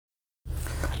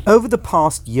Over the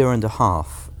past year and a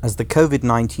half, as the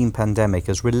COVID-19 pandemic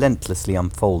has relentlessly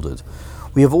unfolded,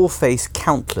 we have all faced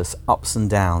countless ups and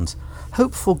downs,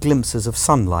 hopeful glimpses of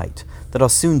sunlight that are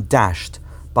soon dashed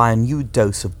by a new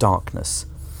dose of darkness.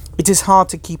 It is hard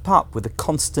to keep up with the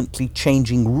constantly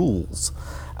changing rules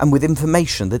and with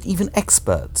information that even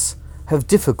experts have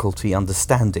difficulty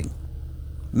understanding.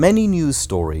 Many news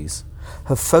stories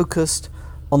have focused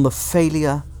on the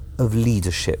failure of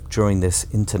leadership during this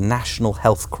international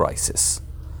health crisis.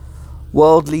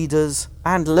 World leaders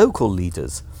and local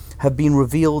leaders have been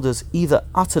revealed as either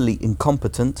utterly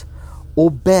incompetent or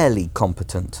barely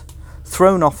competent,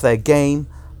 thrown off their game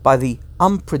by the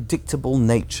unpredictable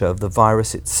nature of the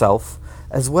virus itself,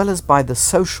 as well as by the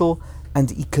social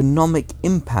and economic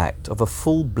impact of a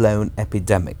full-blown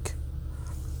epidemic.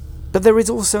 But there is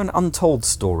also an untold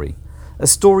story, a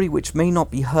story which may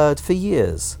not be heard for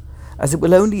years, as it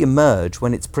will only emerge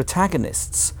when its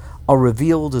protagonists are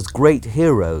revealed as great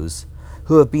heroes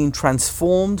who have been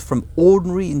transformed from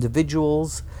ordinary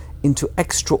individuals into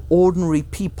extraordinary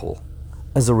people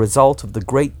as a result of the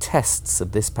great tests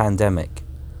of this pandemic.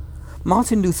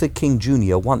 Martin Luther King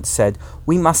Jr. once said,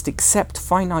 "We must accept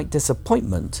finite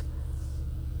disappointment,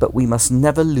 but we must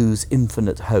never lose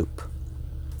infinite hope."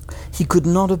 He could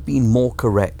not have been more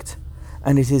correct,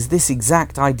 and it is this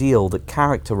exact ideal that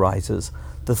characterizes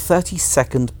the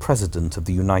 32nd President of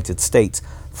the United States,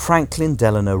 Franklin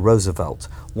Delano Roosevelt,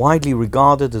 widely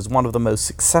regarded as one of the most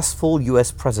successful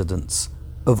US presidents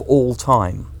of all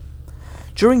time.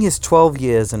 During his 12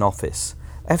 years in office,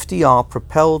 FDR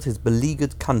propelled his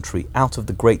beleaguered country out of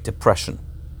the Great Depression,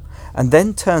 and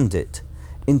then turned it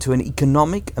into an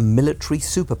economic and military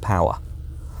superpower.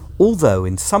 Although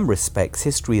in some respects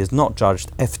history has not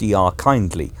judged FDR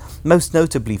kindly, most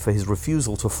notably for his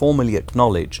refusal to formally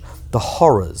acknowledge the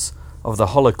horrors of the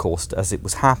Holocaust as it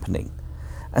was happening,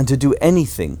 and to do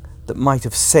anything that might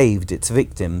have saved its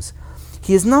victims,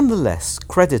 he is nonetheless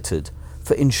credited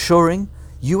for ensuring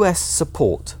US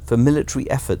support for military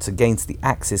efforts against the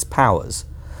Axis powers,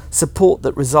 support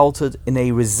that resulted in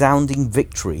a resounding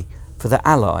victory for the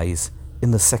Allies in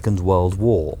the Second World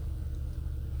War.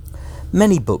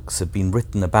 Many books have been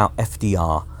written about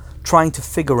FDR trying to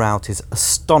figure out his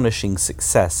astonishing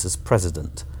success as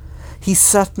president. He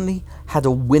certainly had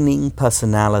a winning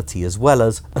personality as well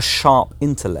as a sharp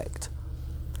intellect.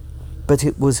 But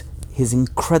it was his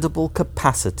incredible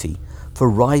capacity for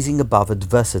rising above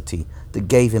adversity that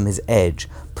gave him his edge,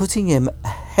 putting him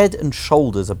head and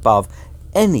shoulders above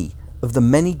any of the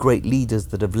many great leaders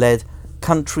that have led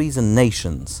countries and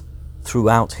nations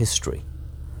throughout history.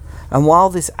 And while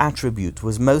this attribute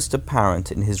was most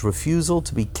apparent in his refusal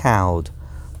to be cowed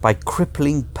by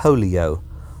crippling polio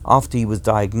after he was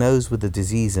diagnosed with the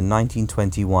disease in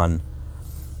 1921,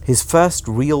 his first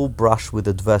real brush with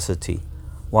adversity,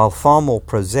 while far more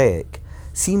prosaic,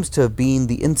 seems to have been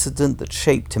the incident that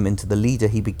shaped him into the leader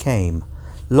he became,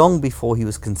 long before he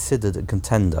was considered a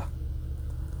contender.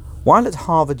 While at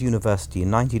Harvard University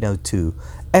in 1902,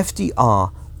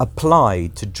 FDR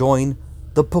applied to join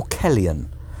the Pockellion,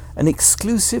 an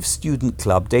exclusive student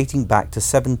club dating back to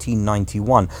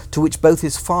 1791, to which both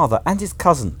his father and his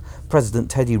cousin, President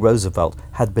Teddy Roosevelt,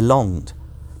 had belonged.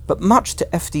 But much to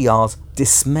FDR's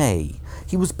dismay,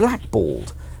 he was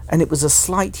blackballed, and it was a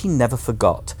slight he never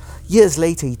forgot. Years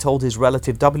later, he told his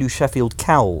relative W. Sheffield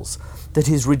Cowles that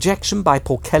his rejection by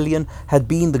Pockellion had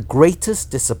been the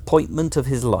greatest disappointment of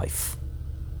his life.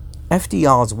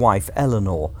 FDR's wife,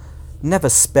 Eleanor, never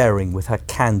sparing with her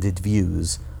candid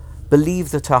views,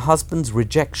 believed that her husband's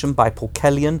rejection by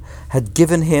Pockellion had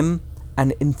given him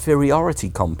an inferiority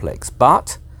complex,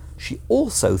 but she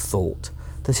also thought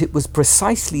that it was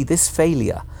precisely this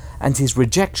failure and his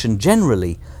rejection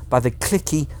generally by the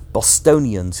cliquey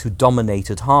Bostonians who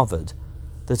dominated Harvard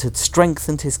that had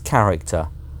strengthened his character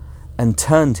and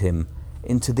turned him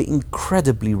into the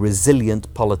incredibly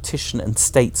resilient politician and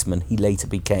statesman he later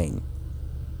became.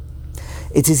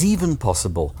 It is even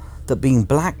possible that being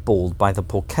blackballed by the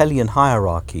Pockellion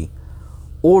hierarchy,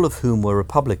 all of whom were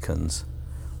Republicans,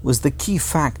 was the key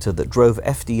factor that drove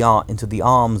FDR into the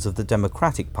arms of the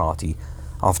Democratic Party.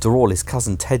 After all, his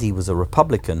cousin Teddy was a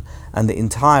Republican, and the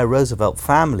entire Roosevelt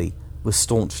family was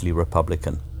staunchly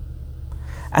Republican.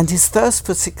 And his thirst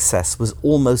for success was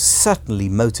almost certainly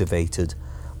motivated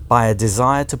by a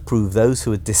desire to prove those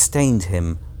who had disdained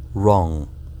him wrong.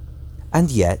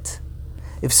 And yet,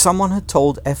 if someone had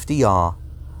told FDR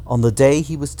on the day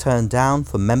he was turned down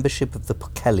for membership of the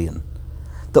Pockellion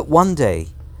that one day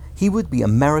he would be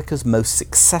America's most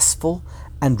successful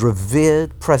and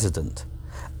revered president,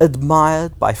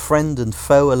 admired by friend and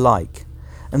foe alike,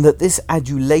 and that this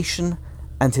adulation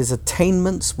and his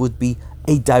attainments would be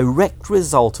a direct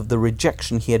result of the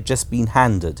rejection he had just been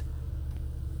handed,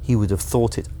 he would have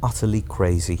thought it utterly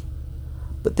crazy.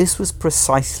 But this was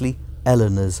precisely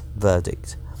Eleanor's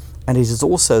verdict, and it is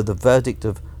also the verdict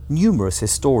of numerous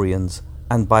historians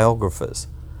and biographers.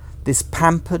 This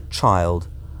pampered child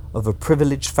of a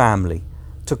privileged family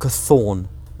took a thorn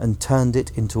and turned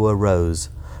it into a rose,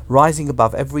 rising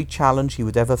above every challenge he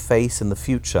would ever face in the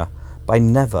future by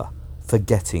never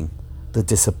forgetting the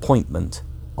disappointment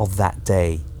of that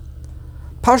day.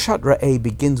 Parshat Re'eh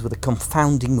begins with a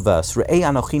confounding verse. Re'eh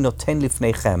anochi noten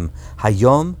lifnechem,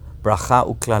 hayom bracha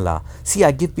uklala. See,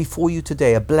 I give before you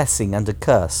today a blessing and a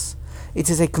curse. It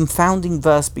is a confounding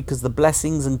verse because the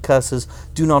blessings and curses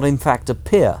do not in fact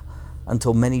appear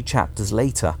until many chapters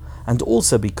later, and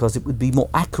also because it would be more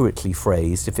accurately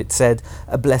phrased if it said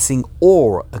a blessing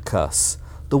or a curse.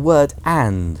 The word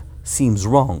 "and" seems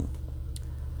wrong.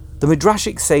 The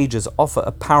Midrashic sages offer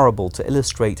a parable to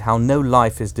illustrate how no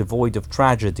life is devoid of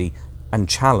tragedy and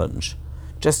challenge,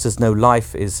 just as no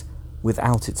life is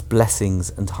without its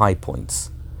blessings and high points.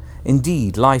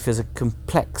 Indeed, life is a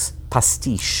complex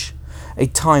pastiche, a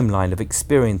timeline of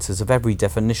experiences of every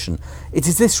definition. It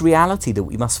is this reality that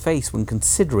we must face when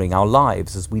considering our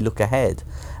lives as we look ahead,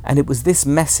 and it was this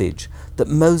message that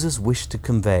Moses wished to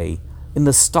convey in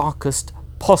the starkest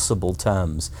possible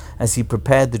terms as he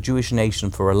prepared the Jewish nation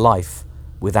for a life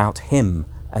without him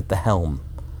at the helm.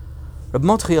 Reb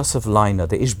Mordechai Yosef Leiner,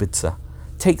 the Ishbitzer,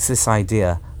 takes this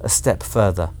idea a step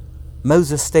further.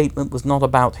 Moses' statement was not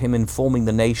about him informing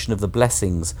the nation of the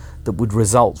blessings that would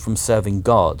result from serving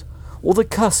God, or the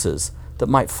curses that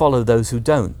might follow those who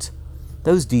don't.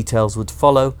 Those details would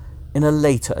follow in a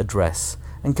later address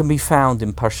and can be found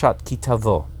in Parshat Ki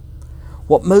Tavo.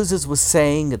 What Moses was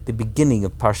saying at the beginning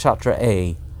of Parshat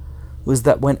Re'eh was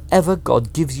that whenever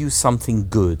God gives you something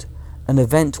good, an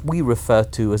event we refer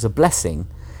to as a blessing,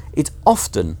 it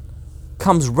often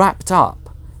comes wrapped up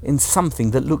in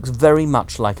something that looks very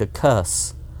much like a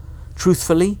curse.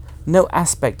 Truthfully, no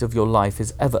aspect of your life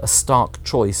is ever a stark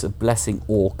choice of blessing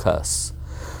or curse.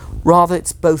 Rather,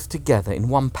 it's both together in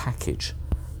one package,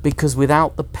 because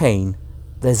without the pain,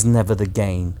 there's never the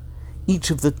gain.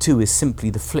 Each of the two is simply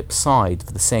the flip side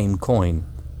of the same coin.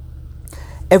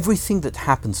 Everything that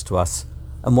happens to us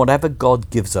and whatever God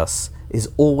gives us is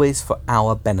always for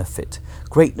our benefit.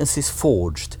 Greatness is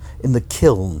forged in the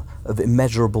kiln of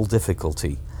immeasurable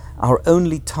difficulty. Our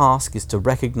only task is to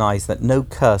recognize that no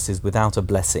curse is without a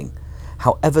blessing,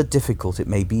 however difficult it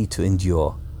may be to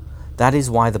endure. That is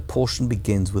why the portion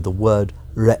begins with the word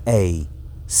Re'eh,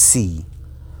 see.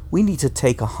 We need to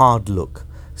take a hard look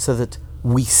so that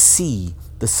we see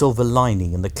the silver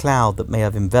lining in the cloud that may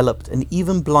have enveloped and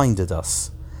even blinded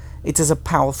us. It is a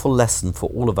powerful lesson for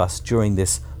all of us during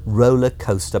this roller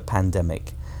coaster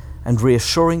pandemic, and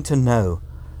reassuring to know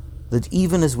that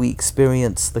even as we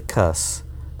experience the curse,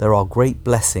 there are great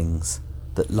blessings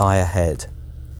that lie ahead.